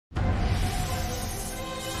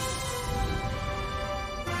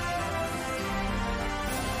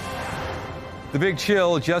The big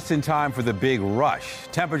chill just in time for the big rush.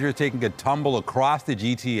 Temperatures taking a tumble across the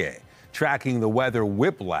GTA, tracking the weather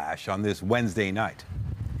whiplash on this Wednesday night.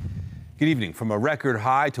 Good evening. From a record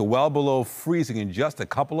high to well below freezing in just a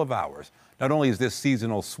couple of hours. Not only is this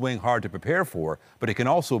seasonal swing hard to prepare for, but it can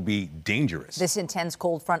also be dangerous. This intense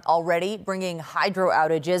cold front already bringing hydro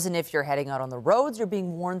outages, and if you're heading out on the roads, you're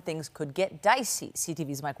being warned things could get dicey.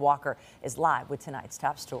 CTV's Mike Walker is live with tonight's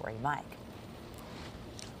top story. Mike.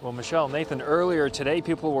 Well, Michelle, Nathan, earlier today,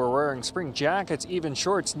 people were wearing spring jackets, even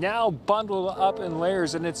shorts, now bundled up in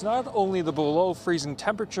layers. And it's not only the below freezing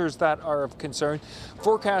temperatures that are of concern.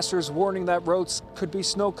 Forecasters warning that roads could be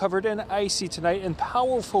snow covered and icy tonight, and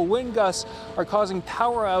powerful wind gusts are causing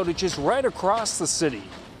power outages right across the city.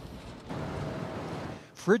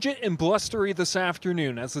 Frigid and blustery this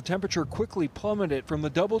afternoon as the temperature quickly plummeted from the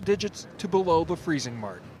double digits to below the freezing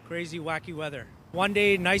mark. Crazy, wacky weather. One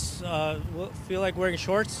day, nice, feel like wearing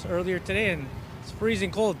shorts earlier today, and it's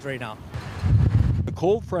freezing cold right now. The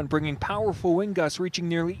cold front bringing powerful wind gusts reaching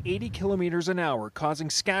nearly 80 kilometers an hour, causing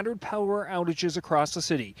scattered power outages across the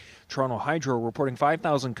city. Toronto Hydro reporting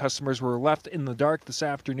 5,000 customers were left in the dark this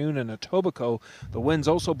afternoon in Etobicoke. The winds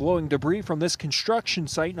also blowing debris from this construction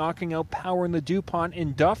site, knocking out power in the DuPont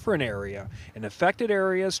and Dufferin area. In affected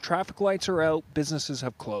areas, traffic lights are out, businesses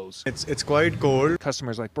have closed. It's quite cold.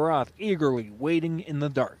 Customers like Barath eagerly waiting in the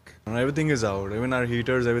dark. Everything is out. Even our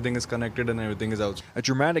heaters, everything is connected and everything is out. A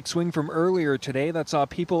dramatic swing from earlier today that saw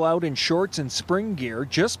people out in shorts and spring gear.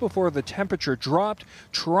 Just before the temperature dropped,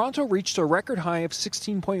 Toronto reached a record high of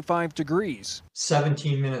 16.5 degrees.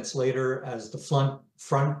 17 minutes later, as the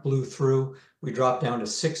front blew through, we dropped down to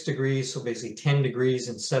 6 degrees, so basically 10 degrees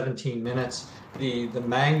in 17 minutes. The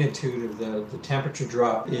magnitude of the temperature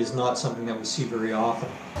drop is not something that we see very often.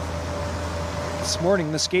 This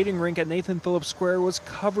morning, the skating rink at Nathan Phillips Square was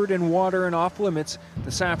covered in water and off limits.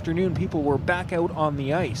 This afternoon, people were back out on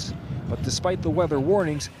the ice. But despite the weather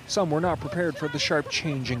warnings, some were not prepared for the sharp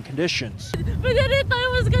change in conditions. But I didn't thought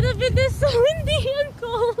it was going to be this windy and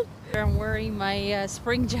cold. I'm wearing my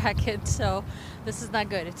spring jacket, so this is not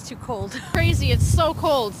good. It's too cold. Crazy, it's so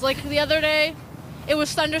cold. It's like the other day, it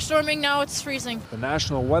was thunderstorming, now it's freezing. The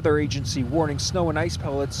National Weather Agency warning snow and ice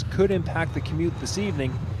pellets could impact the commute this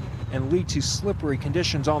evening and lead to slippery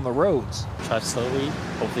conditions on the roads. Drive slowly,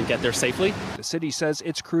 hopefully get there safely. The city says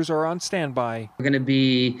its crews are on standby. We're going to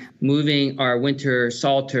be moving our winter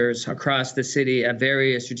salters across the city at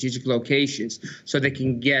various strategic locations so they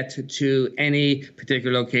can get to any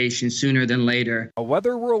particular location sooner than later. A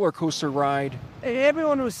weather roller coaster ride.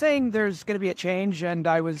 Everyone was saying there's going to be a change, and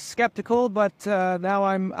I was skeptical, but now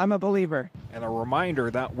I'm a believer. And a reminder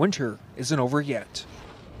that winter isn't over yet.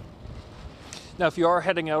 Now, if you are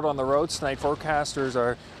heading out on the roads tonight, forecasters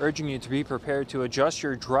are urging you to be prepared to adjust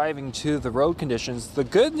your driving to the road conditions. The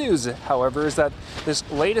good news, however, is that this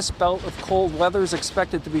latest belt of cold weather is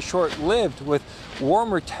expected to be short-lived, with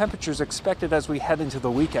warmer temperatures expected as we head into the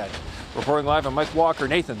weekend. Reporting live, I'm Mike Walker.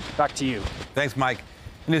 Nathan, back to you. Thanks, Mike.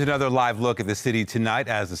 And here's another live look at the city tonight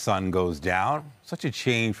as the sun goes down. Such a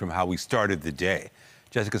change from how we started the day.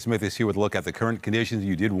 Jessica Smith is here with a look at the current conditions.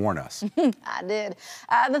 You did warn us. I did.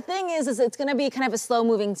 The thing is it's going to be kind of a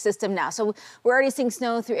slow-moving system now. So we're already seeing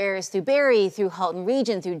snow through areas through Barrie, through Halton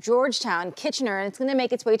Region, through Georgetown, Kitchener, and it's going to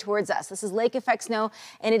make its way towards us. This is lake effect snow,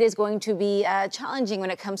 and it is going to be challenging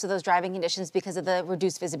when it comes to those driving conditions because of the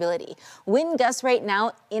reduced visibility. Wind gusts right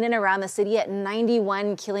now in and around the city at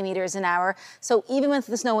 91 kilometers an hour. So even if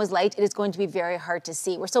the snow is light, it is going to be very hard to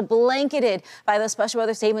see. We're so blanketed by those special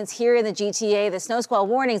weather statements here in the GTA, the snow squall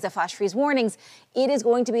warnings, the flash freeze warnings. It is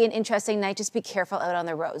going to be an interesting night. Just be careful out on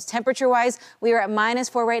the roads. Temperature-wise, we are at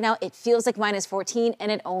 -4 right now. It feels like -14,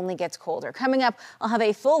 and it only gets colder. Coming up, I'll have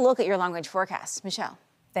a full look at your long-range forecast. Michelle.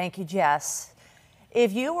 Thank you, Jess.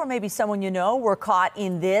 If you or maybe someone you know were caught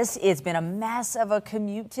in this, it's been a mess of a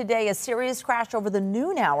commute today. A serious crash over the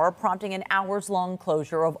noon hour, prompting an hours-long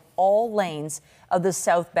closure of all lanes of the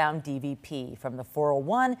southbound DVP from the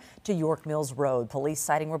 401 to York Mills Road. Police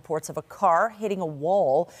citing reports of a car hitting a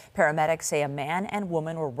wall. Paramedics say a man and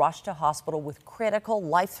woman were rushed to hospital with critical,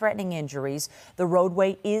 life-threatening injuries. The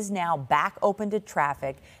roadway is now back open to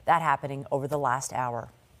traffic. That happening over the last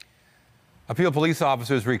hour. A Peel police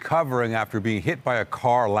officers recovering after being hit by a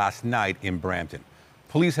car last night in Brampton.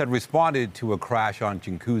 Police had responded to a crash on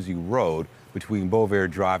Chinguacousy Road between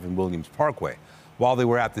Beauvair Drive and Williams Parkway. While they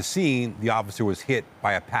were at the scene, the officer was hit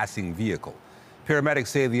by a passing vehicle. Paramedics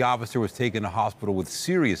say the officer was taken to hospital with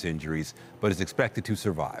serious injuries, but is expected to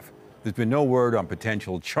survive. There's been no word on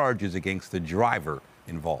potential charges against the driver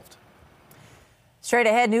involved. Straight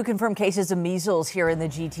ahead, new confirmed cases of measles here in the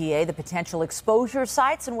GTA, the potential exposure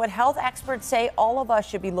sites, and what health experts say all of us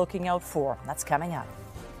should be looking out for. That's coming up.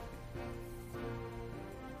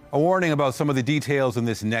 A warning about some of the details in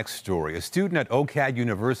this next story. A student at OCAD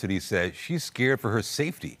University says she's scared for her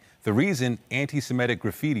safety. The reason, anti-Semitic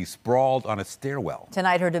graffiti sprawled on a stairwell.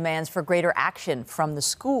 Tonight, her demands for greater action from the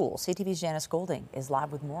school. CTV's Janice Golding is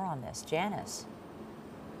live with more on this. Janice.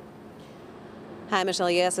 Hi,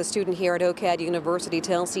 Michelle. Yes, a student here at OCAD University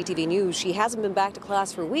tells CTV News she hasn't been back to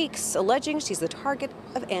class for weeks, alleging she's the target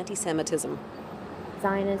of anti-Semitism.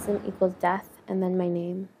 Zionism equals death, and then my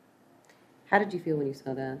name. How did you feel when you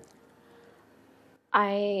saw that?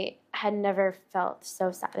 I had never felt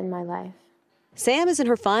so sad in my life. Sam is in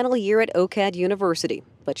her final year at OCAD University,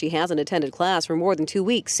 but she hasn't attended class for more than 2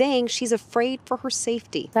 weeks, saying she's afraid for her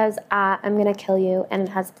safety. It says, I'm going to kill you, and it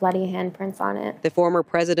has bloody handprints on it. The former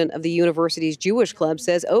president of the university's Jewish club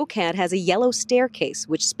says OCAD has a yellow staircase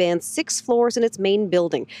which spans 6 floors in its main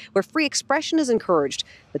building, where free expression is encouraged.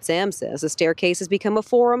 But Sam says the staircase has become a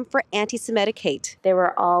forum for anti-Semitic hate. They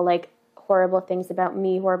were all like horrible things about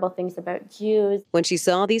me, horrible things about Jews. When she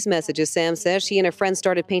saw these messages, Sam says she and her friends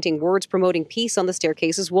started painting words promoting peace on the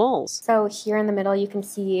staircase's walls. So here in the middle, you can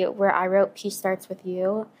see where I wrote "Peace starts with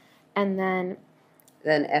you," and then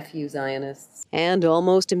F you Zionists. And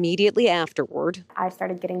almost immediately afterward, I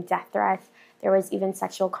started getting death threats. There was even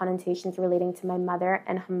sexual connotations relating to my mother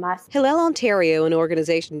and Hamas. Hillel Ontario, an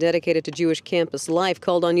organization dedicated to Jewish campus life,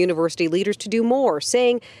 called on university leaders to do more,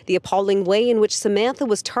 saying the appalling way in which Samantha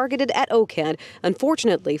was targeted at OCAD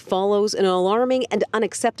unfortunately follows an alarming and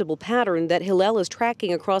unacceptable pattern that Hillel is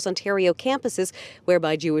tracking across Ontario campuses,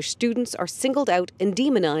 whereby Jewish students are singled out and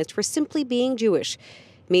demonized for simply being Jewish.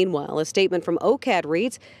 Meanwhile, a statement from OCAD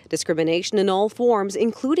reads, discrimination in all forms,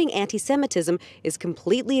 including anti-Semitism, is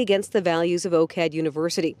completely against the values of OCAD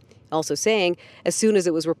University. Also saying, as soon as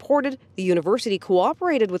it was reported, the university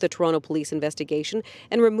cooperated with the Toronto police investigation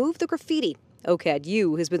and removed the graffiti. OCAD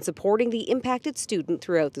U has been supporting the impacted student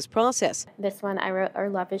throughout this process. This one I wrote, "Our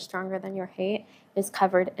love is stronger than your hate," is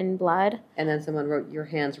covered in blood. And then someone wrote, "Your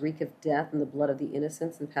hands reek of death and the blood of the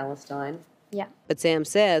innocents in Palestine." Yeah. But Sam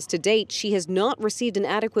says to date, she has not received an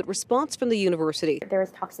adequate response from the university. There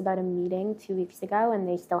was talks about a meeting 2 weeks ago, and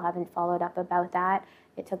they still haven't followed up about that.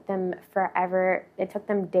 It took them forever. It took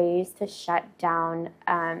them days to shut down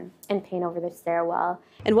and paint over the stairwell.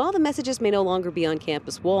 And while the messages may no longer be on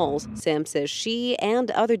campus walls, Sam says she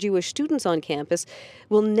and other Jewish students on campus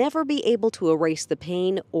will never be able to erase the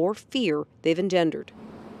pain or fear they've engendered.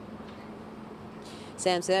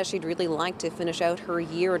 Sam says she'd really like to finish out her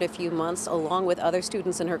year in a few months along with other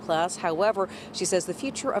students in her class. However, she says the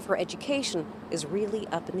future of her education is really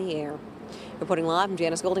up in the air. Reporting live from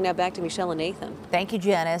Janice Golding, now back to Michelle and Nathan. Thank you,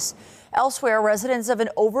 Janice. Elsewhere, residents of an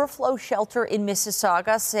overflow shelter in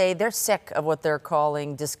Mississauga say they're sick of what they're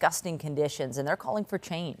calling disgusting conditions, and they're calling for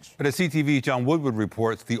change. But as CTV's John Woodward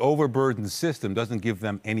reports, the overburdened system doesn't give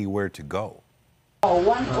them anywhere to go.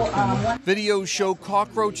 Videos show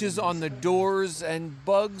cockroaches on the doors and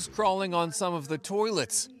bugs crawling on some of the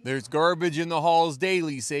toilets. There's garbage in the halls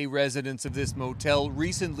daily, say residents of this motel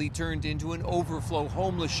recently turned into an overflow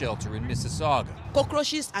homeless shelter in Mississauga.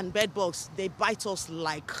 Cockroaches and bed bugs, they bite us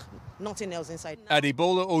like nothing else inside.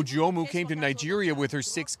 Adebola Ojomu came to Nigeria with her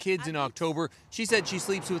 6 kids in October. She said she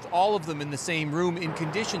sleeps with all of them in the same room in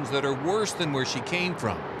conditions that are worse than where she came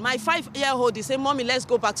from. My 5-year-old, he said, "Mommy, let's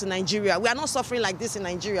go back to Nigeria. We are not suffering like this in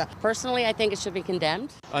Nigeria." Personally, I think it should be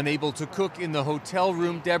condemned. Unable to cook in the hotel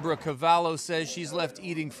room, Deborah Cavallo says she's left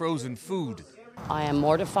eating frozen food. I am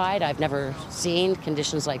mortified. I've never seen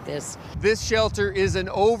conditions like this. This shelter is an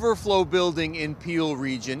overflow building in Peel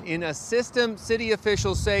region in a system city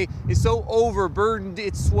officials say is so overburdened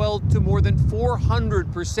it's swelled to more than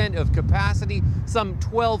 400% of capacity, some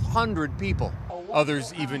 1,200 people.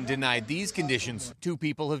 Others even denied these conditions. 2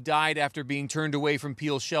 people have died after being turned away from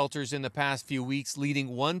Peel shelters in the past few weeks,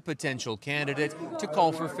 leading one potential candidate to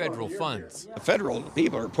call for federal funds. The federal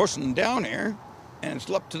people are pushing down here, and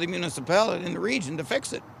it's up to the municipality in the region to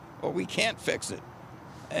fix it. Well, we can't fix it,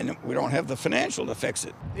 and we don't have the financial to fix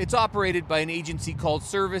it. It's operated by an agency called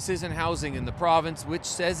Services and Housing in the province, which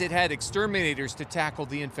says it had exterminators to tackle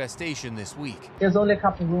the infestation this week. There's only a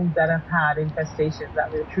couple of rooms that have had infestations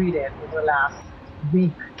that were treated in the last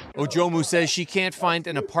week. Ojomu says she can't find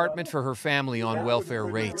an apartment for her family on welfare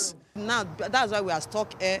rates. Now, that's why we are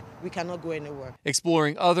stuck here. We cannot go anywhere.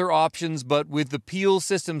 Exploring other options, but with the Peel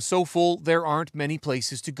system so full, there aren't many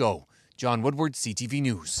places to go. John Woodward, CTV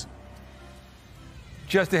News.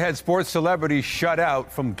 Just ahead, sports celebrities shut out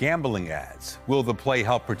from gambling ads. Will the play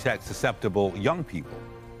help protect susceptible young people?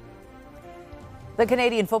 The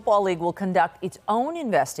Canadian Football League will conduct its own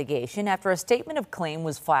investigation after a statement of claim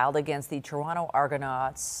was filed against the Toronto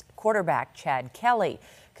Argonauts quarterback Chad Kelly.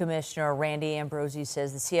 Commissioner Randy Ambrosie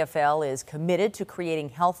says the CFL is committed to creating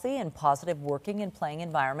healthy and positive working and playing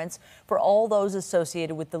environments for all those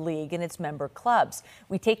associated with the league and its member clubs.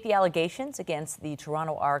 We take the allegations against the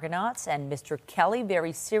Toronto Argonauts and Mr. Kelly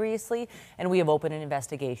very seriously, and we have opened an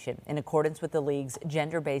investigation in accordance with the league's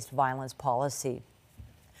gender-based violence policy.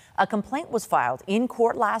 A complaint was filed in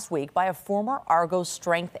court last week by a former Argos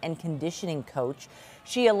strength and conditioning coach.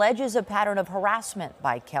 She alleges a pattern of harassment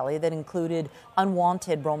by Kelly that included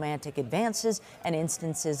unwanted romantic advances and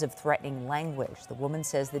instances of threatening language. The woman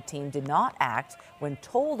says the team did not act when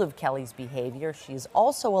told of Kelly's behavior. She is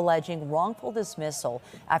also alleging wrongful dismissal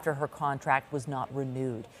after her contract was not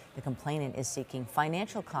renewed. The complainant is seeking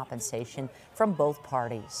financial compensation from both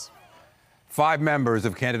parties. 5 members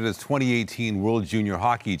of Canada's 2018 World Junior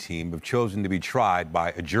Hockey team have chosen to be tried by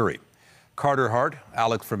a jury. Carter Hart,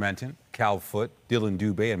 Alex Fermenton, Cal Foote, Dylan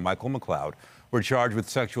Dubé, and Michael McLeod were charged with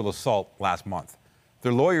sexual assault last month.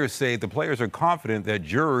 Their lawyers say the players are confident that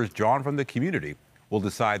jurors drawn from the community will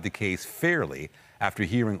decide the case fairly after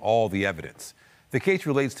hearing all the evidence. The case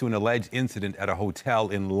relates to an alleged incident at a hotel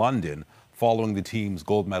in London following the team's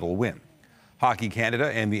gold medal win. Hockey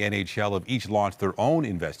Canada and the NHL have each launched their own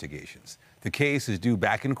investigations. The case is due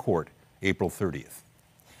back in court April 30th.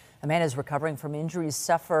 A man is recovering from injuries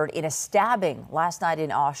suffered in a stabbing last night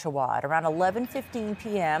in Oshawa. At around 11:15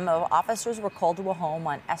 p.m., officers were called to a home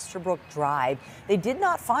on Estherbrook Drive. They did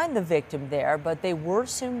not find the victim there, but they were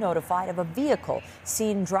soon notified of a vehicle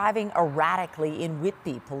seen driving erratically in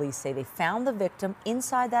Whitby. Police say they found the victim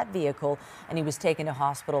inside that vehicle, and he was taken to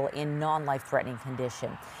hospital in non-life-threatening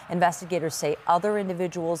condition. Investigators say other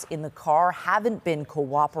individuals in the car haven't been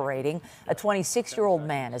cooperating. A 26-year-old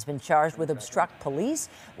man has been charged with obstruct police,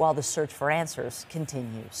 while the search for answers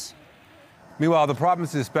continues. Meanwhile, the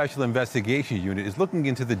province's Special Investigations Unit is looking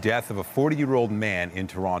into the death of a 40-year-old man in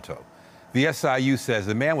Toronto. The SIU says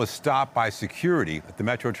the man was stopped by security at the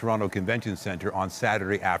Metro Toronto Convention Centre on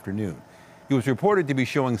Saturday afternoon. He was reported to be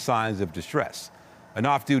showing signs of distress. An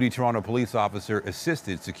off-duty Toronto police officer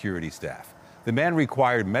assisted security staff. The man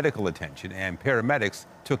required medical attention, and paramedics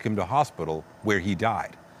took him to hospital, where he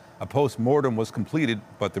died. A post-mortem was completed,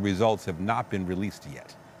 but the results have not been released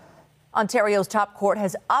yet. Ontario's top court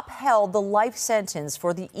has upheld the life sentence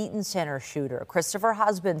for the Eaton Centre shooter. Christopher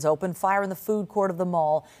Husbands opened fire in the food court of the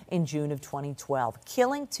mall in June of 2012,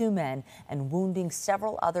 killing 2 men and wounding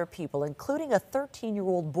several other people, including a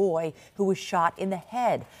 13-year-old boy who was shot in the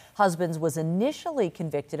head. Husbands was initially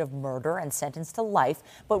convicted of murder and sentenced to life,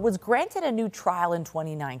 but was granted a new trial in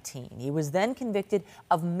 2019. He was then convicted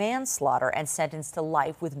of manslaughter and sentenced to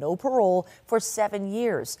life with no parole for 7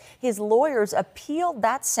 years. His lawyers appealed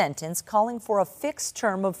that sentence, calling for a fixed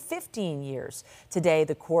term of 15 years. Today,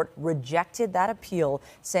 the court rejected that appeal,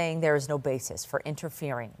 saying there is no basis for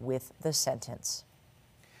interfering with the sentence.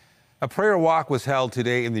 A prayer walk was held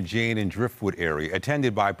today in the Jane and Driftwood area,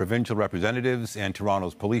 attended by provincial representatives and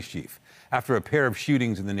Toronto's police chief. After a pair of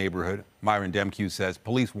shootings in the neighborhood, Myron Demkew says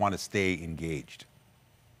police want to stay engaged.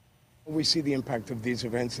 We see the impact of these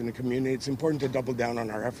events in the community. It's important to double down on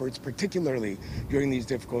our efforts, particularly during these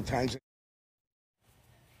difficult times.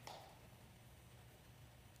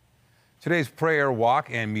 Today's prayer walk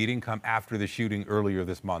and meeting come after the shooting earlier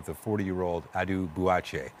this month of 40-year-old Adu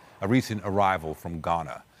Buache, a recent arrival from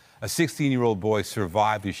Ghana. A 16-year-old boy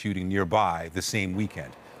survived the shooting nearby the same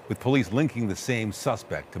weekend, with police linking the same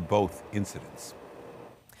suspect to both incidents.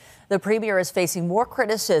 The Premier is facing more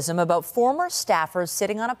criticism about former staffers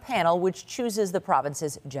sitting on a panel which chooses the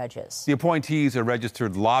province's judges. The appointees are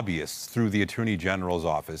registered lobbyists through the Attorney General's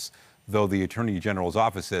office, though the Attorney General's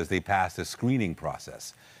office says they passed a screening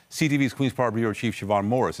process. CTV's Queen's Park Bureau Chief Siobhan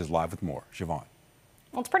Morris is live with more. Siobhan.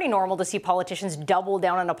 Well, it's pretty normal to see politicians double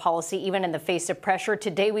down on a policy even in the face of pressure.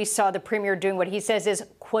 Today we saw the Premier doing what he says is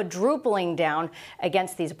quadrupling down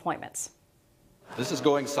against these appointments. This is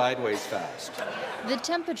going sideways fast. The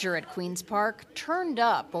temperature at Queen's Park turned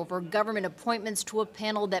up over government appointments to a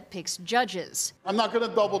panel that picks judges. I'm not going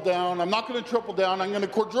to double down. I'm not going to triple down. I'm going to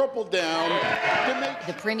quadruple down.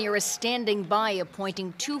 The Premier is standing by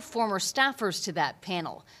appointing 2 former staffers to that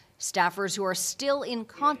panel. Staffers who are still in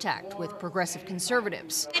contact with progressive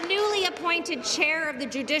conservatives. The newly appointed chair of the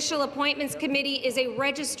Judicial Appointments Committee is a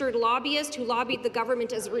registered lobbyist who lobbied the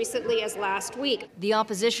government as recently as last week. The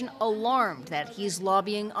opposition alarmed that he's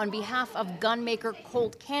lobbying on behalf of gunmaker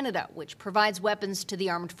Colt Canada, which provides weapons to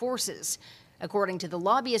the armed forces. According to the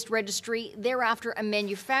lobbyist registry, they're after a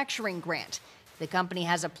manufacturing grant. The company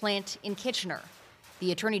has a plant in Kitchener.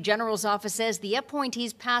 The Attorney General's office says the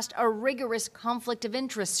appointees passed a rigorous conflict of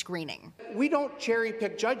interest screening. We don't cherry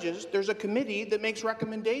pick judges. There's a committee that makes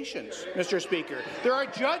recommendations, Mr. Speaker. There are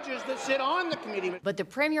judges that sit on the committee. But the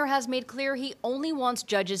Premier has made clear he only wants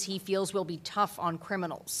judges he feels will be tough on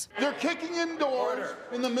criminals. They're kicking in doors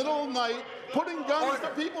in the middle of the night, putting guns to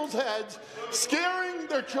people's heads, scaring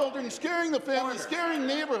their children, scaring the families, scaring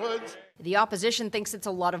neighborhoods. The opposition thinks it's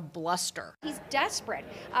a lot of bluster. He's desperate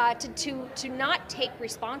to not take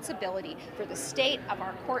responsibility for the state of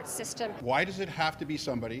our court system. Why does it have to be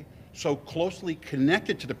somebody so closely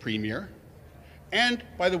connected to the Premier and,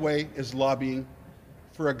 by the way, is lobbying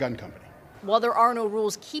for a gun company? While there are no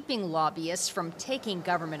rules keeping lobbyists from taking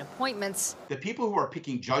government appointments, the people who are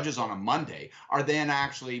picking judges on a Monday are then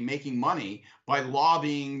actually making money by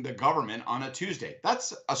lobbying the government on a Tuesday.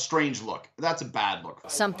 That's a strange look. That's a bad look.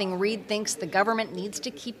 Something Reid thinks the government needs to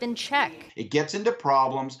keep in check. It gets into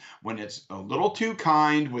problems when it's a little too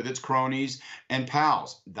kind with its cronies and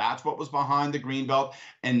pals. That's what was behind the Greenbelt.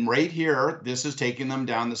 And right here, this is taking them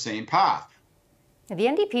down the same path. The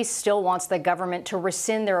NDP still wants the government to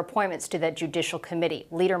rescind their appointments to that judicial committee.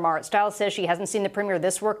 Leader Marit Stiles says she hasn't seen the Premier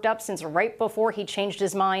this worked up since right before he changed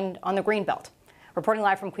his mind on the Greenbelt. Reporting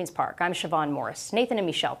live from Queen's Park, I'm Siobhan Morris. Nathan and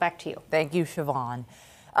Michelle, back to you. Thank you, Siobhan.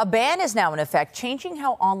 A ban is now in effect, changing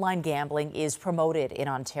how online gambling is promoted in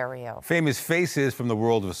Ontario. Famous faces from the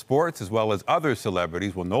world of sports, as well as other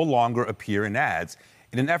celebrities, will no longer appear in ads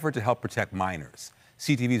in an effort to help protect minors.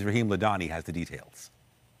 CTV's Rahim Ladani has the details.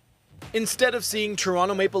 Instead of seeing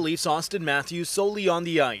Toronto Maple Leafs Austin Matthews solely on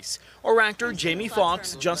the ice, or actor Jamie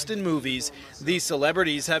Foxx just in movies, these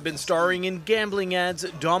celebrities have been starring in gambling ads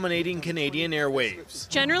dominating Canadian airwaves.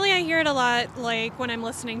 Generally, I hear it a lot, like when I'm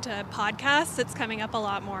listening to podcasts, it's coming up a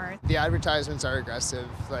lot more. The advertisements are aggressive.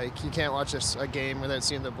 Like, you can't watch a game without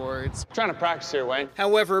seeing the boards. I'm trying to practice here, Wayne.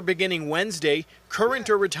 However, beginning Wednesday, current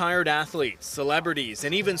or retired athletes, celebrities,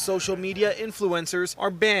 and even social media influencers are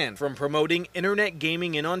banned from promoting internet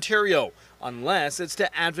gaming in Ontario, unless it's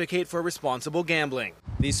to advocate for responsible gambling.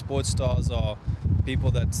 These sports stars are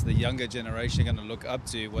people that the younger generation are going to look up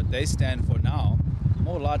to. What they stand for now,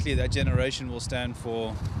 more likely that generation will stand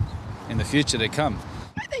for in the future to come.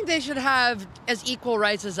 I think they should have as equal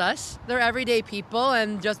rights as us. They're everyday people,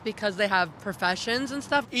 and just because they have professions and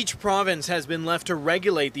stuff. Each province has been left to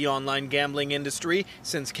regulate the online gambling industry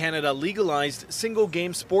since Canada legalized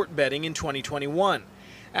single-game sport betting in 2021.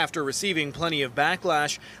 After receiving plenty of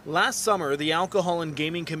backlash, last summer the Alcohol and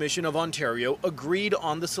Gaming Commission of Ontario agreed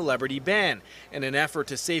on the celebrity ban in an effort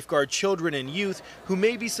to safeguard children and youth who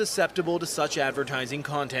may be susceptible to such advertising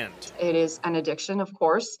content. It is an addiction, of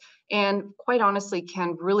course, and quite honestly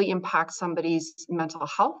can really impact somebody's mental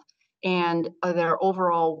health and their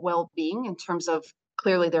overall well-being in terms of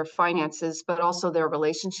clearly their finances, but also their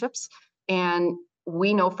relationships. And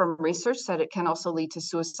we know from research that it can also lead to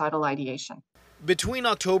suicidal ideation. Between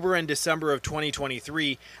October and December of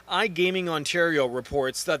 2023, iGaming Ontario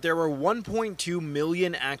reports that there were 1.2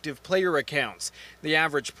 million active player accounts. The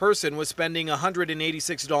average person was spending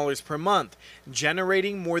 $186 per month,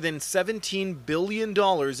 generating more than $17 billion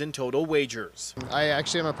in total wagers. I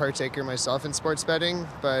actually am a partaker myself in sports betting,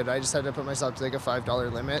 but I just had to put myself to like a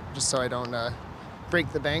 $5 limit just so I don't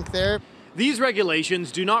break the bank there. These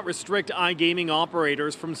regulations do not restrict iGaming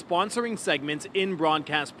operators from sponsoring segments in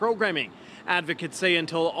broadcast programming. Advocates say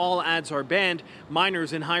until all ads are banned,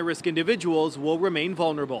 minors and high-risk individuals will remain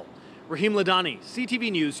vulnerable. Rahim Ladani, CTV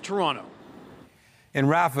News, Toronto. In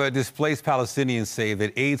Rafah, displaced Palestinians say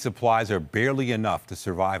that aid supplies are barely enough to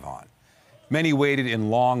survive on. Many waited in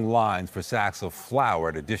long lines for sacks of flour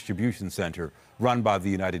at a distribution center run by the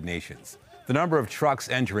United Nations. The number of trucks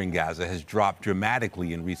entering Gaza has dropped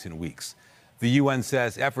dramatically in recent weeks. The UN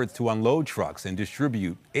says efforts to unload trucks and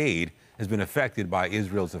distribute aid has been affected by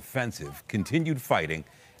Israel's offensive, continued fighting,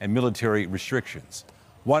 and military restrictions.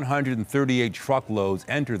 138 truckloads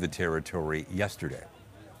entered the territory yesterday.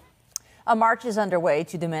 A march is underway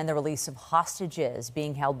to demand the release of hostages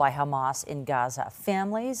being held by Hamas in Gaza.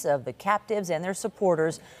 Families of the captives and their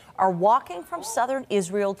supporters are walking from southern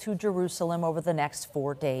Israel to Jerusalem over the next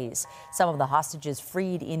 4 days. Some of the hostages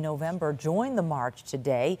freed in November joined the march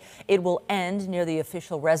today. It will end near the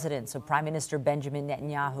official residence of Prime Minister Benjamin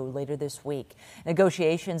Netanyahu later this week.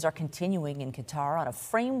 Negotiations are continuing in Qatar on a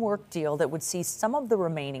framework deal that would see some of the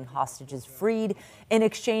remaining hostages freed in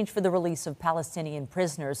exchange for the release of Palestinian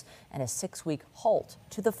prisoners and a 6-week halt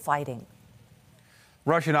to the fighting.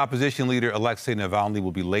 Russian opposition leader Alexei Navalny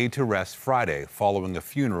will be laid to rest Friday following a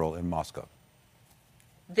funeral in Moscow.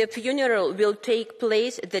 The funeral will take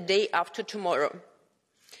place the day after tomorrow,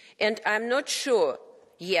 and I'm not sure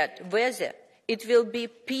yet whether it will be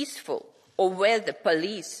peaceful or where the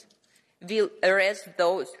police will arrest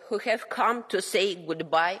those who have come to say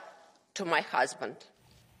goodbye to my husband.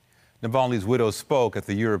 Navalny's widow spoke at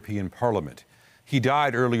the European Parliament. He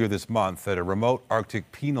died earlier this month at a remote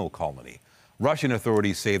Arctic penal colony. Russian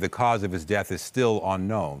authorities say the cause of his death is still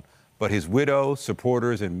unknown, but his widow,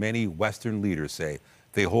 supporters, and many Western leaders say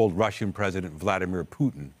they hold Russian President Vladimir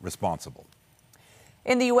Putin responsible.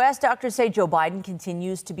 In the U.S., doctors say Joe Biden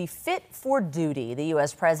continues to be fit for duty. The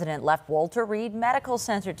U.S. president left Walter Reed Medical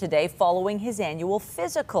Center today following his annual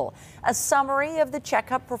physical. A summary of the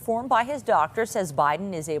checkup performed by his doctor says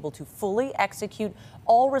Biden is able to fully execute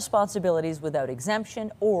all responsibilities without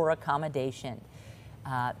exemption or accommodation.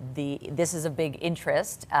 This is of big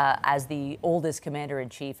interest as the oldest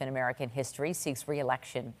commander-in-chief in American history seeks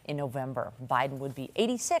re-election in November. Biden would be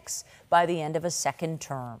 86 by the end of a second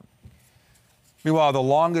term. Meanwhile, the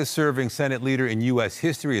longest-serving Senate leader in U.S.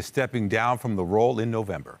 history is stepping down from the role in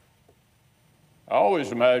November. I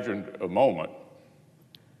always imagined a moment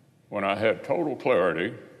when I had total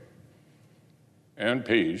clarity and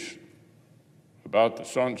peace about the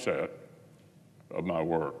sunset of my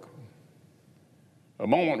work. A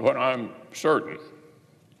moment when I'm certain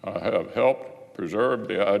I have helped preserve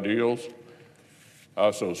the ideals I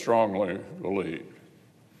so strongly believed.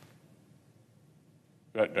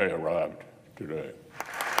 That day arrived today.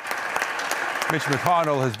 Mitch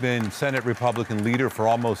McConnell has been Senate Republican leader for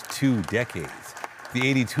almost 2 decades. The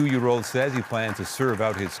 82-year-old says he plans to serve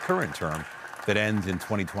out his current term that ends in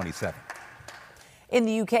 2027. In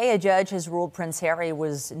the UK, a judge has ruled Prince Harry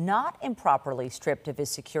was not improperly stripped of his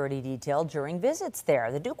security detail during visits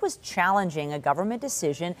there. The Duke was challenging a government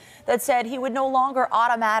decision that said he would no longer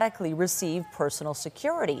automatically receive personal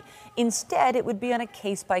security. Instead, it would be on a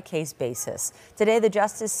case-by-case basis. Today, the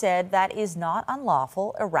justice said that is not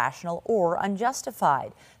unlawful, irrational, or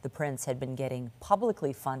unjustified. The prince had been getting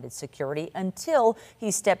publicly funded security until he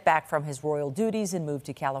stepped back from his royal duties and moved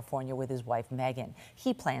to California with his wife, Meghan.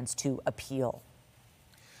 He plans to appeal.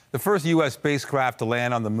 The first U.S. spacecraft to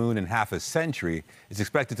land on the moon in half a century is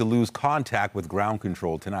expected to lose contact with ground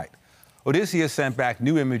control tonight. Odysseus sent back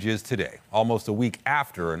new images today, almost a week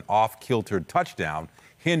after an off-kilter touchdown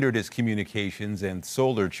hindered its communications and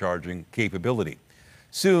solar charging capability.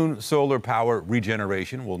 Soon, solar power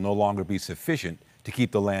regeneration will no longer be sufficient to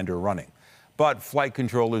keep the lander running. But flight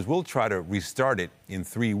controllers will try to restart it in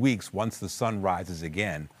 3 weeks once the sun rises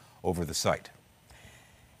again over the site.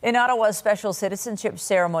 In Ottawa, a special citizenship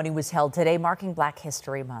ceremony was held today, marking Black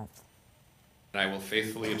History Month. I will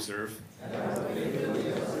faithfully observe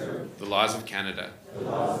the laws of Canada,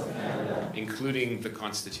 including the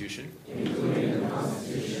Constitution.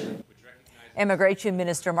 Immigration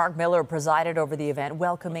Minister Mark Miller presided over the event,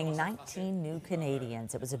 welcoming 19 new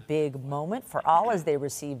Canadians. It was a big moment for all as they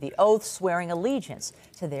received the oath, swearing allegiance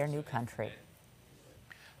to their new country.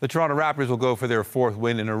 The Toronto Raptors will go for their 4th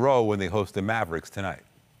win in a row when they host the Mavericks tonight.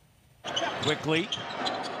 Quickly,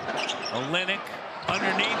 Olenek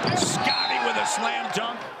underneath, Scotty with a slam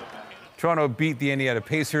dunk. Toronto beat the Indiana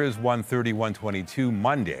Pacers 130-122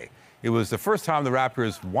 Monday. It was the first time the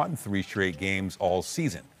Raptors won 3 straight games all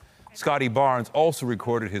season. Scotty Barnes also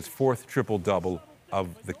recorded his 4th triple-double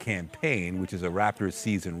of the campaign, which is a Raptors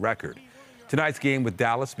season record. Tonight's game with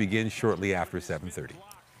Dallas begins shortly after 7:30.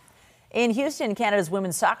 In Houston, Canada's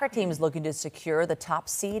women's soccer team is looking to secure the top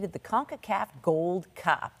seed at the CONCACAF Gold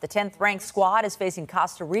Cup. The 10th-ranked squad is facing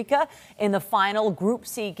Costa Rica in the final Group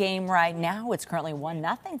C game right now. It's currently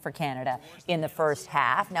 1-0 for Canada in the first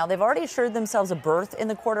half. Now, they've already assured themselves a berth in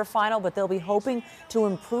the quarterfinal, but they'll be hoping to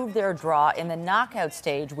improve their draw in the knockout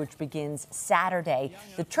stage, which begins Saturday.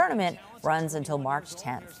 The tournament runs until March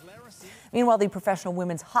 10th. Meanwhile, the Professional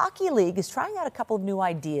Women's Hockey League is trying out a couple of new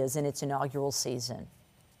ideas in its inaugural season.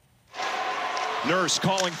 Nurse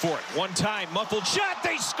calling for it. One time, muffled shot,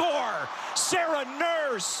 they score! Sarah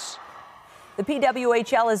Nurse! The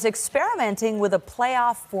PWHL is experimenting with a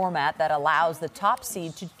playoff format that allows the top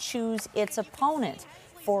seed to choose its opponent.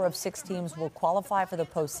 4 of 6 teams will qualify for the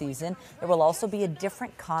postseason. There will also be a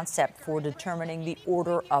different concept for determining the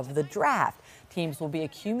order of the draft. Teams will be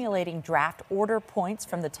accumulating draft order points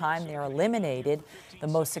from the time they are eliminated. The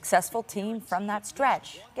most successful team from that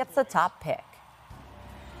stretch gets the top pick.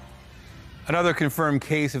 Another confirmed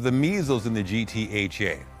case of the measles in the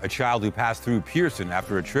GTHA. A child who passed through Pearson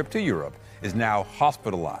after a trip to Europe is now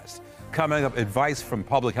hospitalized. Coming up, advice from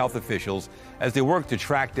public health officials as they work to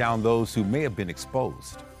track down those who may have been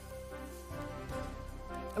exposed.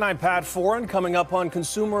 And I'm Pat Foran. Coming up on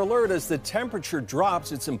Consumer Alert, as the temperature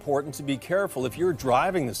drops, it's important to be careful if you're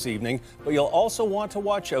driving this evening, but you'll also want to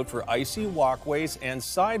watch out for icy walkways and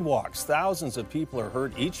sidewalks. Thousands of people are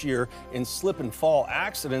hurt each year in slip and fall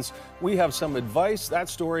accidents. We have some advice. That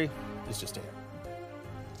story is just ahead.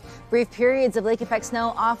 Brief periods of lake effect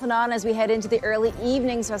snow off and on as we head into the early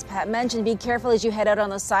evening. So as Pat mentioned, be careful as you head out on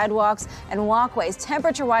those sidewalks and walkways.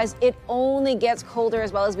 Temperature-wise, it only gets colder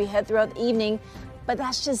as well as we head throughout the evening. But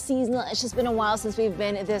that's just seasonal. It's just been a while since we've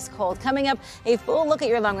been this cold. Coming up, a full look at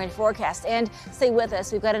your long-range forecast. And stay with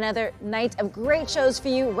us. We've got another night of great shows for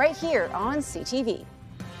you right here on CTV.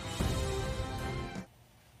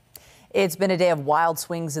 It's been a day of wild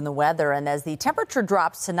swings in the weather, and as the temperature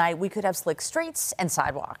drops tonight, we could have slick streets and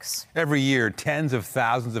sidewalks. Every year, tens of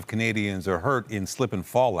thousands of Canadians are hurt in slip and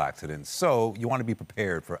fall accidents, so you want to be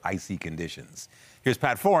prepared for icy conditions. Here's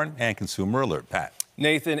Pat Foran and Consumer Alert. Pat.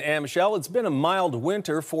 Nathan and Michelle, it's been a mild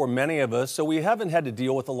winter for many of us, so we haven't had to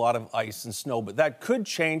deal with a lot of ice and snow, but that could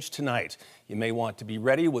change tonight. You may want to be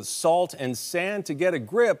ready with salt and sand to get a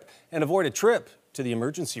grip and avoid a trip to the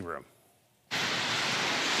emergency room.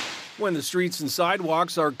 When the streets and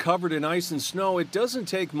sidewalks are covered in ice and snow, it doesn't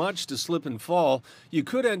take much to slip and fall. You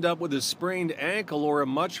could end up with a sprained ankle or a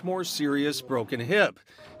much more serious broken hip.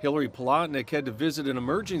 Hillary Palatnik had to visit an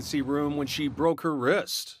emergency room when she broke her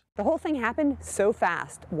wrist. The whole thing happened so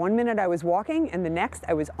fast. 1 minute I was walking and the next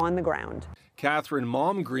I was on the ground. Catherine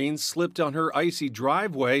Momgreen slipped on her icy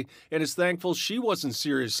driveway and is thankful she wasn't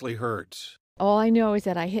seriously hurt. All I know is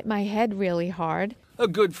that I hit my head really hard. A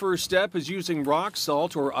good first step is using rock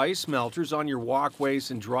salt or ice melters on your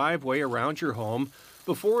walkways and driveway around your home.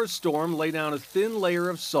 Before a storm, lay down a thin layer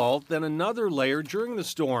of salt, then another layer during the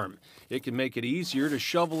storm. It can make it easier to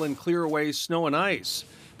shovel and clear away snow and ice.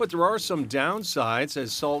 But there are some downsides,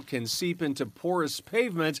 as salt can seep into porous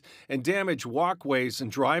pavement and damage walkways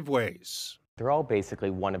and driveways. They're all basically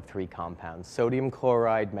one of three compounds: sodium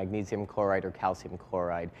chloride, magnesium chloride, or calcium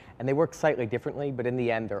chloride. And they work slightly differently, but in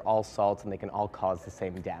the end, they're all salts and they can all cause the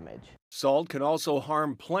same damage. Salt can also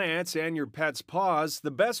harm plants and your pet's paws.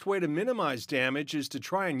 The best way to minimize damage is to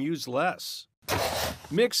try and use less.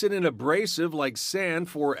 Mix in an abrasive like sand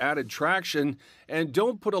for added traction, and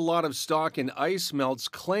don't put a lot of stock in ice melts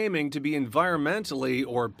claiming to be environmentally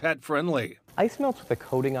or pet-friendly. Ice melts with a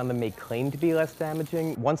coating on them may claim to be less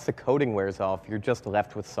damaging. Once the coating wears off, you're just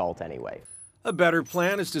left with salt anyway. A better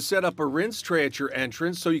plan is to set up a rinse tray at your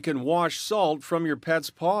entrance so you can wash salt from your pet's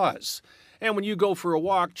paws. And when you go for a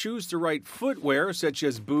walk, choose the right footwear, such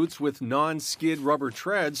as boots with non-skid rubber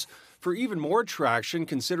treads. For even more traction,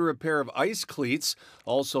 consider a pair of ice cleats,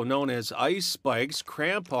 also known as ice spikes,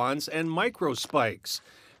 crampons, and micro spikes.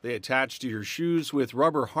 They attach to your shoes with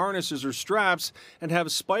rubber harnesses or straps and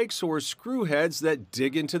have spikes or screw heads that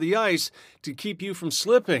dig into the ice to keep you from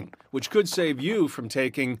slipping, which could save you from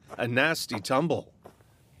taking a nasty tumble.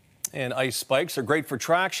 And ice spikes are great for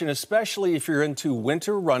traction, especially if you're into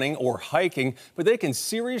winter running or hiking, but they can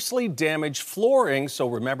seriously damage flooring, so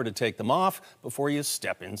remember to take them off before you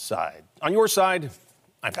step inside. On your side,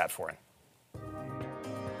 I'm Pat Foran.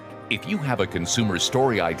 If you have a consumer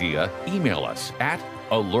story idea, email us at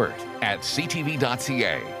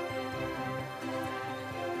alert@ctv.ca.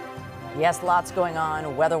 Yes, lots going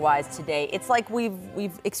on weather-wise today. It's like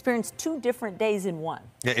we've experienced 2 different days in one.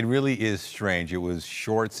 Yeah, it really is strange. It was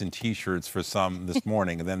shorts and T-shirts for some this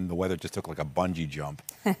morning, and then the weather just took like a bungee jump.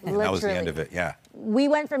 And that was the end of it, yeah. We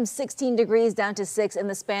went from 16 degrees down to 6 in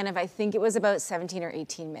the span of, I think it was about 17 or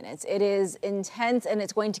 18 minutes. It is intense, and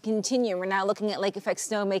it's going to continue. We're now looking at lake effect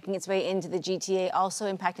snow making its way into the GTA, also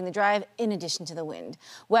impacting the drive in addition to the wind.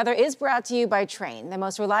 Weather is brought to you by Train, the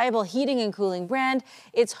most reliable heating and cooling brand.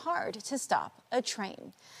 It's hard to stop a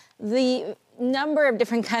train. The number of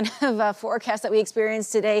different kind of forecasts that we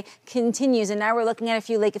experienced today continues, and now we're looking at a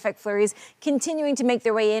few lake effect flurries continuing to make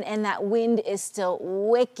their way in, and that wind is still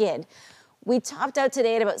wicked. We topped out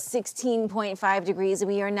today at about 16.5 degrees,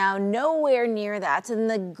 and we are now nowhere near that. And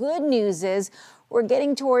the good news is we're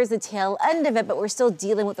getting towards the tail end of it, but we're still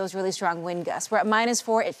dealing with those really strong wind gusts. We're at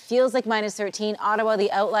 -4. It feels like -13. Ottawa,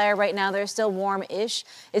 the outlier right now, they're still warm-ish.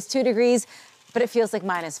 It's 2 degrees. But it feels like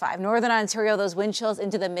 -5. Northern Ontario, those wind chills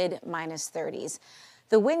into the mid-30s.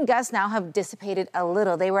 The wind gusts now have dissipated a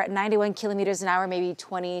little. They were at 91 kilometers an hour maybe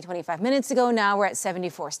 25 minutes ago. Now we're at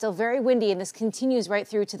 74. Still very windy, and this continues right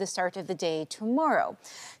through to the start of the day tomorrow.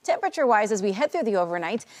 Temperature-wise, as we head through the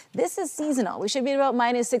overnight, this is seasonal. We should be at about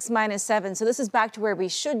 -6, -7. So this is back to where we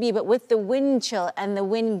should be. But with the wind chill and the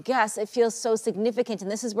wind gusts, it feels so significant. And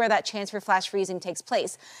this is where that chance for flash freezing takes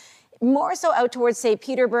place. More so out towards, say,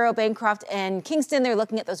 Peterborough, Bancroft, and Kingston. They're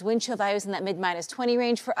looking at those wind chill values in that mid-20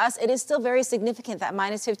 range. For us, it is still very significant. That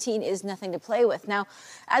 -15 is nothing to play with. Now,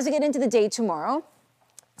 as we get into the day tomorrow,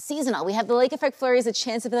 seasonal. We have the lake effect flurries, a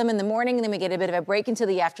chance of them in the morning, and then we get a bit of a break until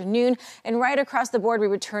the afternoon. And right across the board, we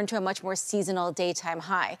return to a much more seasonal daytime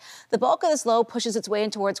high. The bulk of this low pushes its way in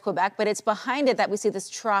towards Quebec, but it's behind it that we see this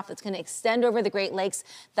trough that's going to extend over the Great Lakes.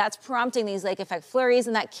 That's prompting these lake effect flurries,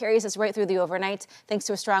 and that carries us right through the overnight thanks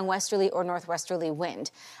to a strong westerly or northwesterly wind.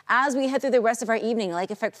 As we head through the rest of our evening, lake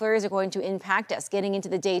effect flurries are going to impact us. Getting into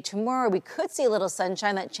the day tomorrow, we could see a little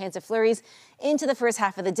sunshine, that chance of flurries into the first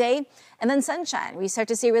half of the day, and then sunshine. We start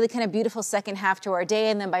to see a really kind of beautiful second half to our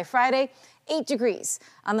day, and then by Friday, 8 degrees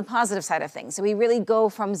on the positive side of things. So we really go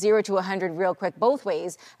from 0 to 100 real quick both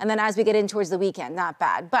ways. And then as we get in towards the weekend, not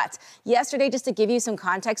bad. But yesterday, just to give you some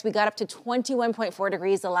context, we got up to 21.4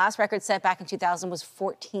 degrees. The last record set back in 2000 was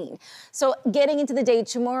 14. So getting into the day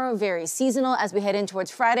tomorrow, very seasonal. As we head in towards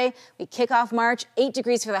Friday, we kick off March, 8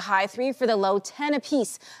 degrees for the high, 3 for the low, 10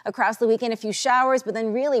 apiece across the weekend. A few showers, but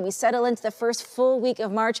then really we settle into the first full week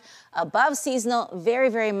of March above seasonal, very,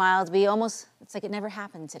 very mild. It's like it never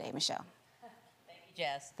happened today, Michelle.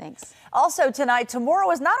 Jess. Thanks. Also tonight, tomorrow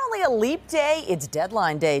is not only a leap day, it's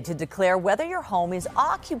deadline day to declare whether your home is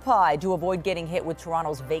occupied to avoid getting hit with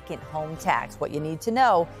Toronto's vacant home tax. What you need to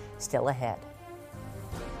know, still ahead.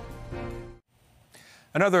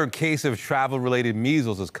 Another case of travel-related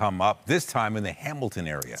measles has come up, this time in the Hamilton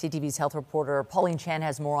area. CTV's health reporter Pauline Chan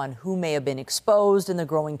has more on who may have been exposed and the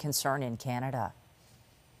growing concern in Canada.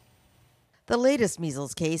 The latest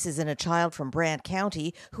measles case is in a child from Brant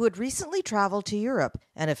County who had recently traveled to Europe,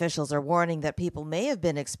 and officials are warning that people may have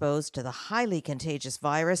been exposed to the highly contagious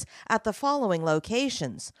virus at the following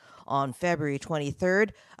locations. On February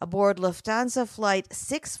 23rd, aboard Lufthansa Flight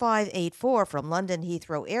 6584 from London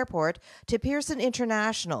Heathrow Airport to Pearson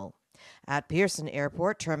International. At Pearson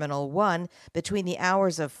Airport, Terminal 1, between the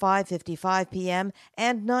hours of 5:55 p.m.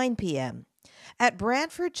 and 9 p.m. At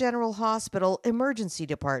Brantford General Hospital Emergency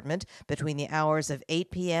Department between the hours of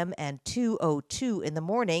 8 p.m. and 2:02 in the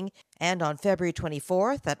morning, and on February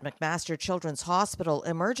 24th at McMaster Children's Hospital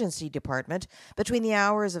Emergency Department between the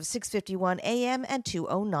hours of 6:51 a.m. and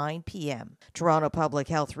 2:09 p.m. Toronto Public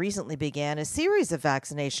Health recently began a series of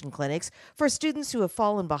vaccination clinics for students who have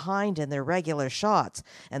fallen behind in their regular shots,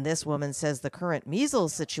 and this woman says the current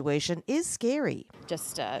measles situation is scary.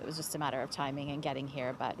 It was just a matter of timing and getting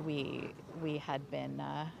here, but we had been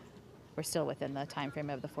we're still within the time frame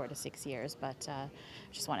of the 4 to 6 years, but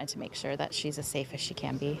just wanted to make sure that she's as safe as she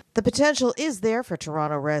can be. The potential is there for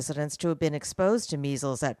Toronto residents to have been exposed to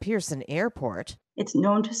measles at Pearson Airport. It's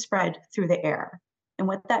known to spread through the air, and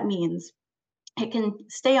what that means, it can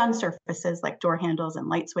stay on surfaces like door handles and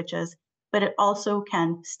light switches, but it also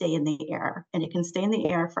can stay in the air, and it can stay in the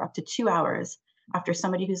air for up to 2 hours after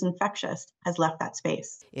somebody who's infectious has left that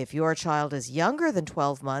space. If your child is younger than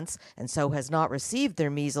 12 months and so has not received their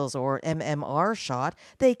measles or MMR shot,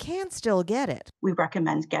 they can still get it. We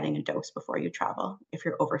recommend getting a dose before you travel if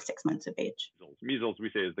you're over 6 months of age. Measles, we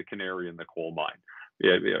say, is the canary in the coal mine.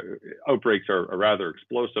 Outbreaks are rather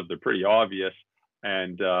explosive. They're pretty obvious.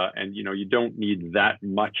 And you don't need that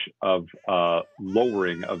much of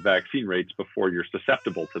lowering of vaccine rates before you're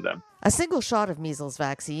susceptible to them. A single shot of measles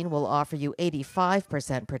vaccine will offer you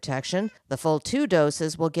 85% protection. The full 2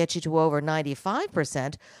 doses will get you to over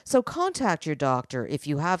 95%. So contact your doctor if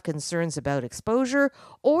you have concerns about exposure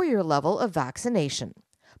or your level of vaccination.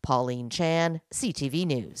 Pauline Chan, CTV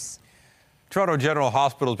News. Toronto General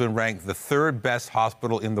Hospital has been ranked the 3rd best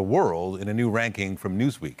hospital in the world in a new ranking from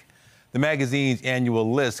Newsweek. The magazine's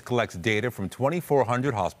annual list collects data from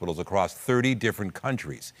 2,400 hospitals across 30 different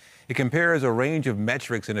countries. It compares a range of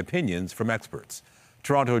metrics and opinions from experts.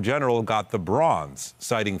 Toronto General got the bronze,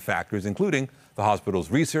 citing factors including the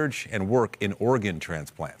hospital's research and work in organ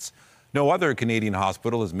transplants. No other Canadian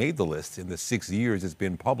hospital has made the list in the 6 years it's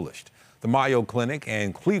been published. The Mayo Clinic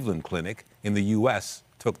and Cleveland Clinic in the U.S.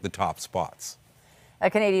 took the top spots. A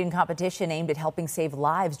Canadian competition aimed at helping save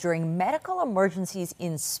lives during medical emergencies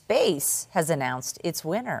in space has announced its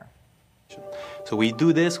winner. So we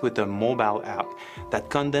do this with a mobile app that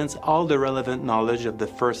condenses all the relevant knowledge of the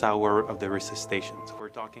first hour of the resuscitation. So we're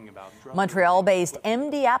talking about Montreal-based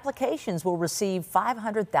MD Applications will receive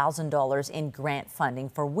 $500,000 in grant funding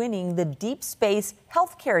for winning the Deep Space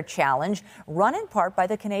Healthcare Challenge, run in part by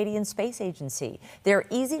the Canadian Space Agency. Their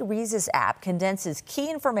Easy Resus app condenses key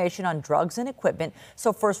information on drugs and equipment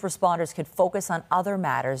so first responders could focus on other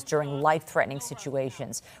matters during life-threatening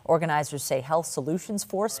situations. Organizers say health solutions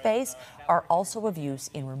for space are also of use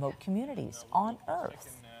in remote communities on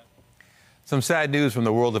Earth. Some sad news from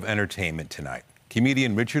the world of entertainment tonight.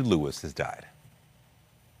 Comedian Richard Lewis has died.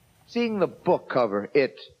 Seeing the book cover,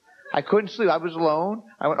 I couldn't sleep. I was alone.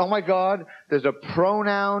 I went, oh my God, there's a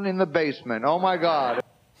pronoun in the basement. Oh my God.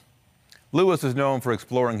 Lewis is known for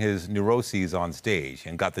exploring his neuroses on stage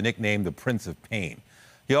and got the nickname the Prince of Pain.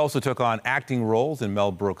 He also took on acting roles in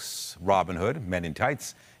Mel Brooks' Robin Hood, Men in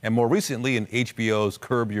Tights, and more recently in HBO's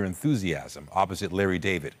Curb Your Enthusiasm, opposite Larry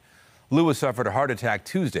David. Lewis suffered a heart attack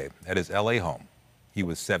Tuesday at his LA home. He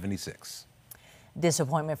was 76.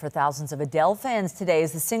 Disappointment for thousands of Adele fans today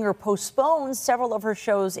as the singer postpones several of her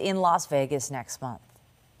shows in Las Vegas next month.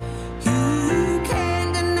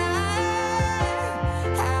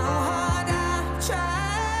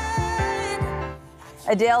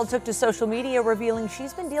 Adele took to social media revealing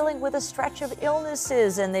she's been dealing with a stretch of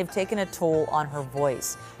illnesses and they've taken a toll on her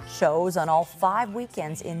voice. Shows on all 5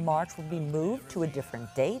 weekends in March will be moved to a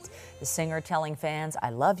different date. The singer telling fans, I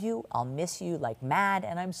love you, I'll miss you like mad,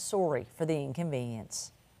 and I'm sorry for the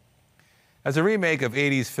inconvenience. As a remake of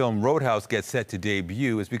 80s film Roadhouse gets set to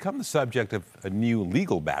debut, it's become the subject of a new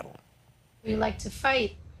legal battle. We like to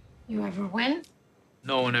fight. You ever win?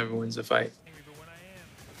 No one ever wins a fight.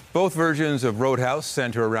 Both versions of Roadhouse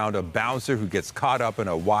center around a bouncer who gets caught up in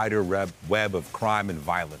a wider web of crime and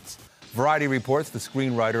violence. Variety reports the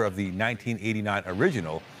screenwriter of the 1989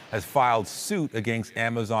 original has filed suit against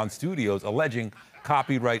Amazon Studios alleging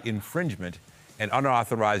copyright infringement and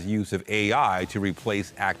unauthorized use of AI to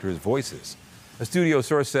replace actors' voices. A studio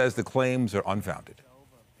source says the claims are unfounded.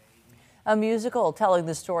 A musical telling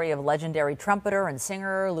the story of legendary trumpeter and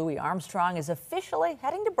singer Louis Armstrong is officially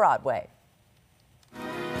heading to Broadway.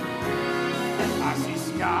 I see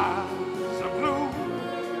skies of blue,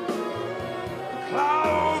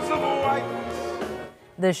 clouds of white.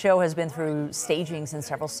 The show has been through stagings in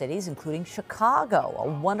several cities, including Chicago. A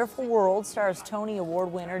Wonderful World stars Tony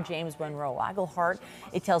Award winner James Monroe Iglehart.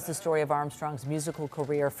 It tells the story of Armstrong's musical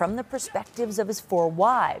career from the perspectives of his 4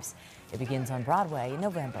 wives. It begins on Broadway in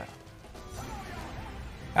November.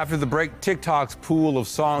 After the break, TikTok's pool of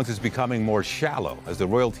songs is becoming more shallow as the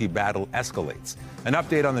royalty battle escalates. An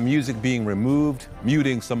update on the music being removed,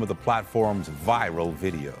 muting some of the platform's viral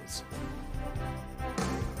videos.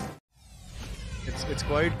 It's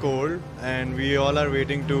quite cold and we all are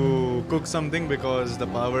waiting to cook something because the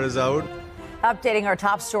power is out. Updating our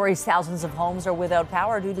top stories, thousands of homes are without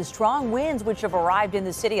power due to strong winds which have arrived in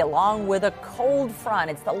the city along with a cold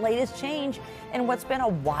front. It's the latest change in what's been a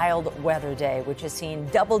wild weather day, which has seen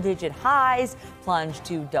double-digit highs plunge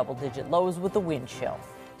to double-digit lows with the wind chill.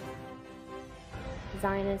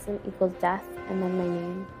 Zionism equals death, and then my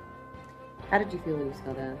name. How did you feel when you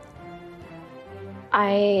saw that?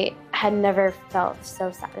 I had never felt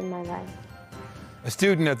so sad in my life. A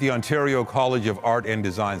student at the Ontario College of Art and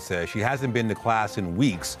Design says she hasn't been to class in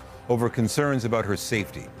weeks over concerns about her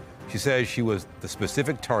safety. She says she was the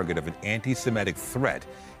specific target of an anti-Semitic threat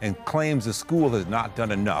and claims the school has not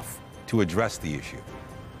done enough to address the issue.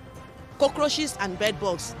 Cockroaches and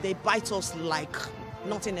bedbugs, they bite us like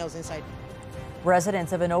nothing else inside.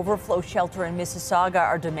 Residents of an overflow shelter in Mississauga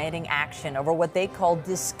are demanding action over what they call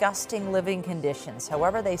disgusting living conditions.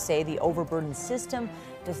 However, they say the overburdened system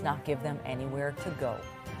does not give them anywhere to go.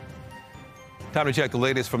 Time to check the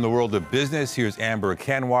latest from the world of business. Here's Amber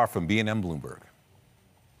Canwar from B&M Bloomberg.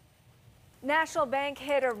 National Bank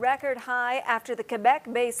hit a record high after the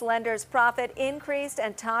Quebec-based lender's profit increased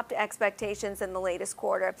and topped expectations in the latest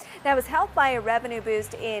quarter. That was helped by a revenue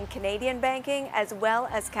boost in Canadian banking as well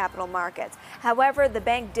as capital markets. However, the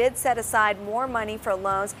bank did set aside more money for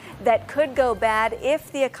loans that could go bad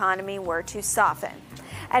if the economy were to soften.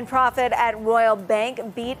 And profit at Royal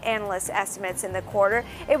Bank beat analyst estimates in the quarter.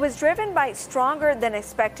 It was driven by stronger than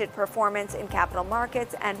expected performance in capital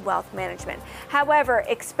markets and wealth management. However,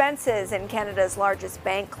 expenses in Canada's largest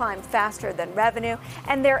bank climbed faster than revenue,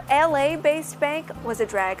 and their LA-based bank was a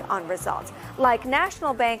drag on results. Like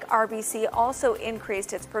National Bank, RBC also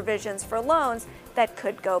increased its provisions for loans that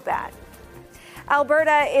could go bad.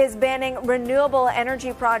 Alberta is banning renewable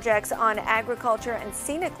energy projects on agriculture and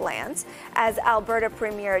scenic lands as Alberta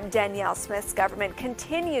Premier Danielle Smith's government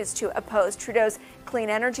continues to oppose Trudeau's clean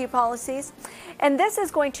energy policies. And this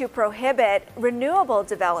is going to prohibit renewable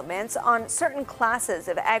developments on certain classes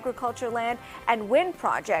of agriculture land, and wind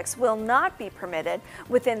projects will not be permitted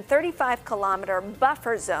within 35-kilometer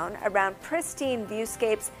buffer zone around pristine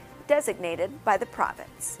viewscapes designated by the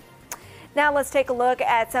province. Now let's take a look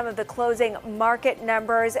at some of the closing market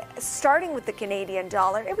numbers, starting with the Canadian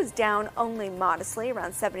dollar. It was down only modestly,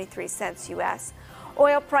 around 73 cents U.S.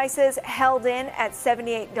 Oil prices held in at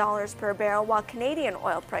 $78 per barrel, while Canadian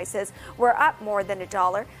oil prices were up more than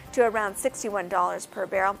 $1 to around $61 per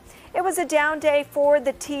barrel. It was a down day for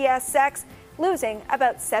the TSX, losing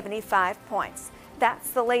about 75 points.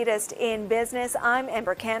 That's the latest in business. I'm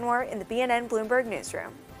Amber Canwar in the BNN Bloomberg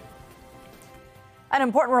Newsroom. An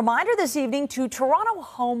important reminder this evening to Toronto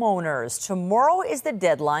homeowners. Tomorrow is the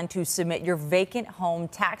deadline to submit your vacant home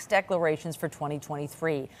tax declarations for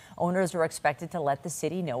 2023. Owners are expected to let the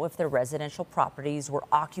city know if their residential properties were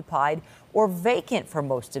occupied or vacant for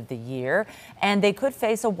most of the year, and they could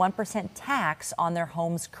face a 1% tax on their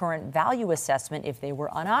home's current value assessment if they were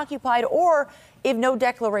unoccupied or if no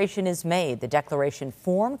declaration is made. The declaration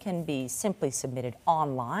form can be simply submitted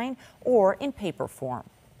online or in paper form.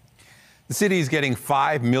 The city is getting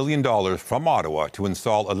 $5 million from Ottawa to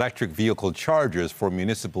install electric vehicle chargers for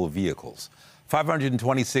municipal vehicles.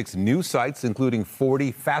 526 new sites, including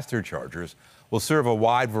 40 faster chargers, will serve a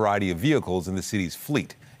wide variety of vehicles in the city's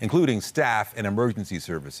fleet, including staff and emergency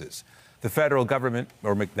services. The federal government,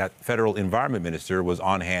 or that federal environment minister, was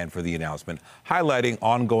on hand for the announcement, highlighting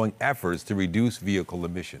ongoing efforts to reduce vehicle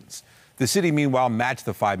emissions. The city, meanwhile, matched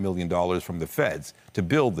the $5 million from the feds to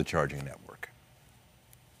build the charging network.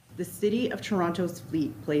 The City of Toronto's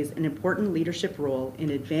fleet plays an important leadership role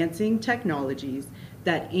in advancing technologies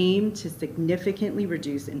that aim to significantly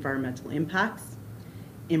reduce environmental impacts,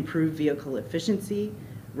 improve vehicle efficiency,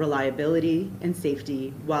 reliability, and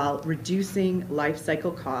safety, while reducing life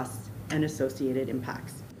cycle costs and associated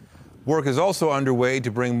impacts. Work is also underway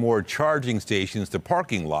to bring more charging stations to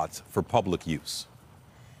parking lots for public use.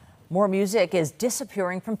 More music is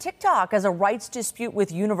disappearing from TikTok as a rights dispute with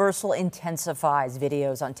Universal intensifies.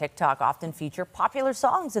 Videos on TikTok often feature popular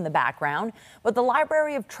songs in the background, but the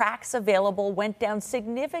library of tracks available went down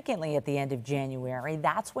significantly at the end of January.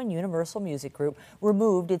 That's when Universal Music Group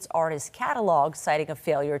removed its artist catalog, citing a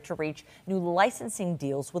failure to reach new licensing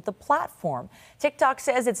deals with the platform. TikTok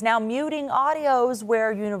says it's now muting audios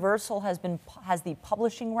where Universal has the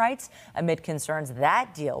publishing rights amid concerns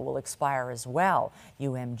that deal will expire as well.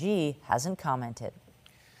 UMG hasn't commented.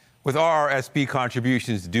 With RRSP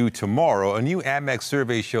contributions due tomorrow, a new Amex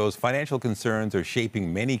survey shows financial concerns are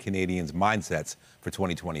shaping many Canadians' mindsets for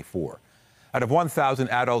 2024. Out of 1,000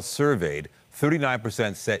 adults surveyed,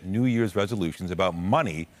 39% set New Year's resolutions about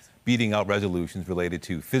money, beating out resolutions related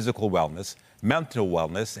to physical wellness, mental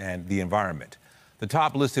wellness, and the environment. The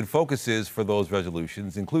top listed focuses for those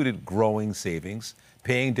resolutions included growing savings,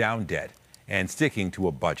 paying down debt, and sticking to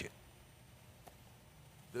a budget.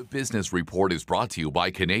 The Business Report is brought to you by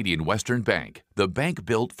Canadian Western Bank, the bank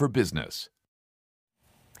built for business.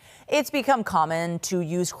 It's become common to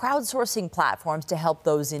use crowdsourcing platforms to help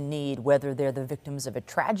those in need, whether they're the victims of a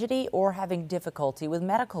tragedy or having difficulty with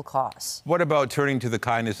medical costs. What about turning to the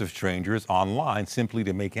kindness of strangers online simply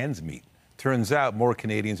to make ends meet? Turns out more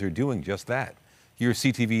Canadians are doing just that. Here's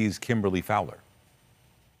CTV's Kimberly Fowler.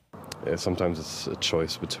 Yeah, sometimes it's a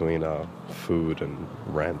choice between food and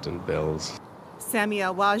rent and bills. Sami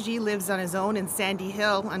Awaji lives on his own in Sandy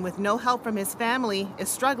Hill and with no help from his family is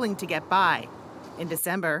struggling to get by. In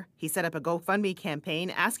December, he set up a GoFundMe campaign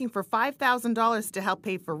asking for $5,000 to help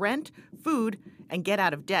pay for rent, food, and get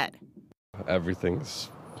out of debt. Everything's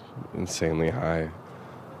insanely high.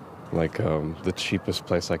 Like the cheapest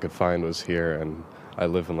place I could find was here, and I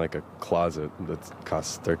live in like a closet that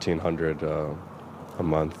costs $1,300 a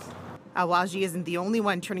month. Awaji isn't the only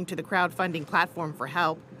one turning to the crowdfunding platform for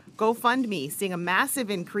help. GoFundMe seeing a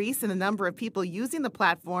massive increase in the number of people using the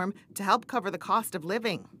platform to help cover the cost of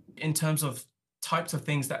living. In terms of types of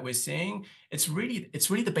things that we're seeing, it's really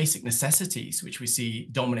the basic necessities which we see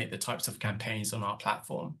dominate the types of campaigns on our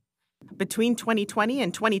platform. Between 2020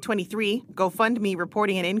 and 2023, GoFundMe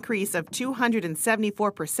reporting an increase of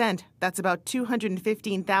 274%. That's about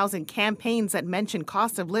 215,000 campaigns that mention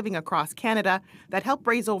cost of living across Canada that help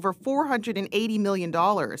raise over $480 million.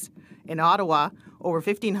 In Ottawa, over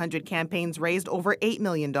 1,500 campaigns raised over $8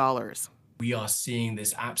 million. We are seeing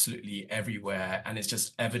this absolutely everywhere, and it's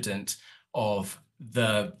just evident of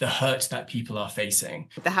the hurt that people are facing.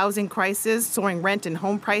 With the housing crisis, soaring rent and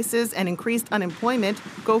home prices, and increased unemployment,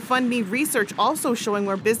 GoFundMe research also showing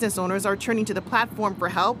where business owners are turning to the platform for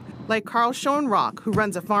help, like Carl Schoenrock, who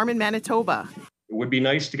runs a farm in Manitoba. It would be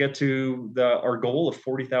nice to get to our goal of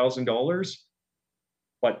 $40,000,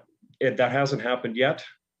 but that hasn't happened yet.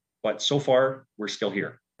 But so far, we're still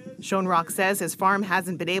here. Schoenrock says his farm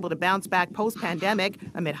hasn't been able to bounce back post-pandemic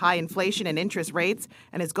amid high inflation and interest rates,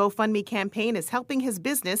 and his GoFundMe campaign is helping his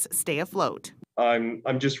business stay afloat. I'm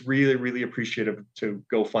just really, really appreciative to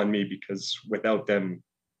GoFundMe, because without them,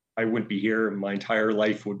 I wouldn't be here. My entire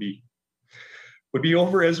life would be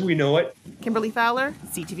over as we know it. Kimberly Fowler,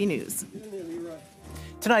 CTV News.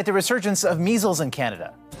 Tonight, the resurgence of measles in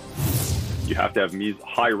Canada. You have to have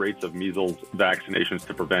high rates of measles vaccinations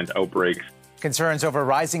to prevent outbreaks. Concerns over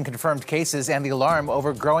rising confirmed cases and the alarm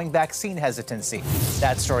over growing vaccine hesitancy.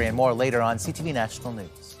 That story and more later on CTV National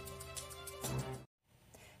News.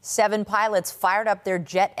 7 pilots fired up their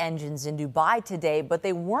jet engines in Dubai today, but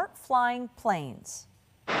they weren't flying planes.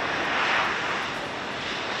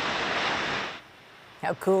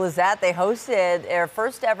 How cool is that? They hosted their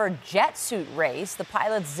first ever jet suit race. The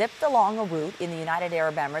pilots zipped along a route in the United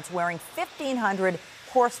Arab Emirates wearing 1,500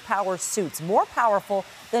 horsepower suits, more powerful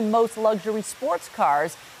than most luxury sports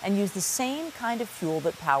cars, and use the same kind of fuel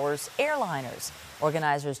that powers airliners.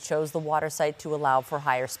 Organizers chose the water site to allow for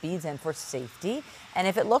higher speeds and for safety. And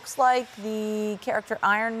if it looks like the character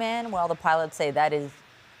Iron Man, well, the pilots say that is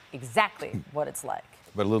exactly what it's like.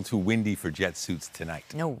 But a little too windy for jet suits tonight.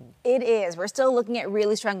 No. It is. We're still looking at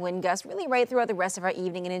really strong wind gusts, really right throughout the rest of our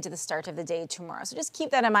evening and into the start of the day tomorrow. So just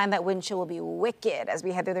keep that in mind. That wind chill will be wicked as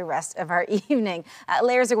we head through the rest of our evening.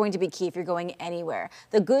 Layers are going to be key if you're going anywhere.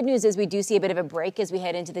 The good news is we do see a bit of a break as we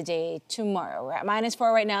head into the day tomorrow. We're at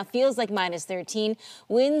 -4 right now. Feels like -13.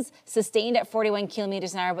 Winds sustained at 41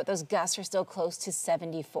 kilometers an hour, but those gusts are still close to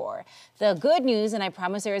 74. The good news, and I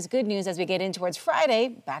promise there is good news as we get in towards Friday,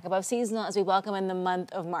 back above seasonal as we welcome in the month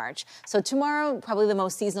of March. So tomorrow, probably the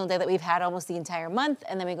most seasonal day that we've had almost the entire month,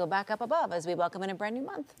 and then we go back up above as we welcome in a brand new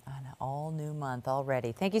month. An all new month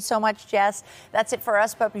already. Thank you so much, Jess. That's it for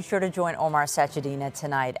us, but be sure to join Omar Sachedina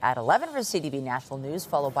tonight at 11 for CTV National News,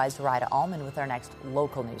 followed by Zoraida Allman with our next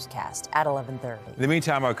local newscast at 11:30. In the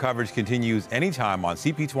meantime, our coverage continues anytime on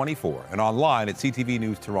CP24 and online at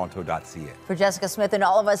ctvnewstoronto.ca. For Jessica Smith and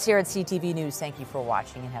all of us here at CTV News, thank you for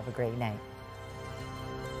watching and have a great night.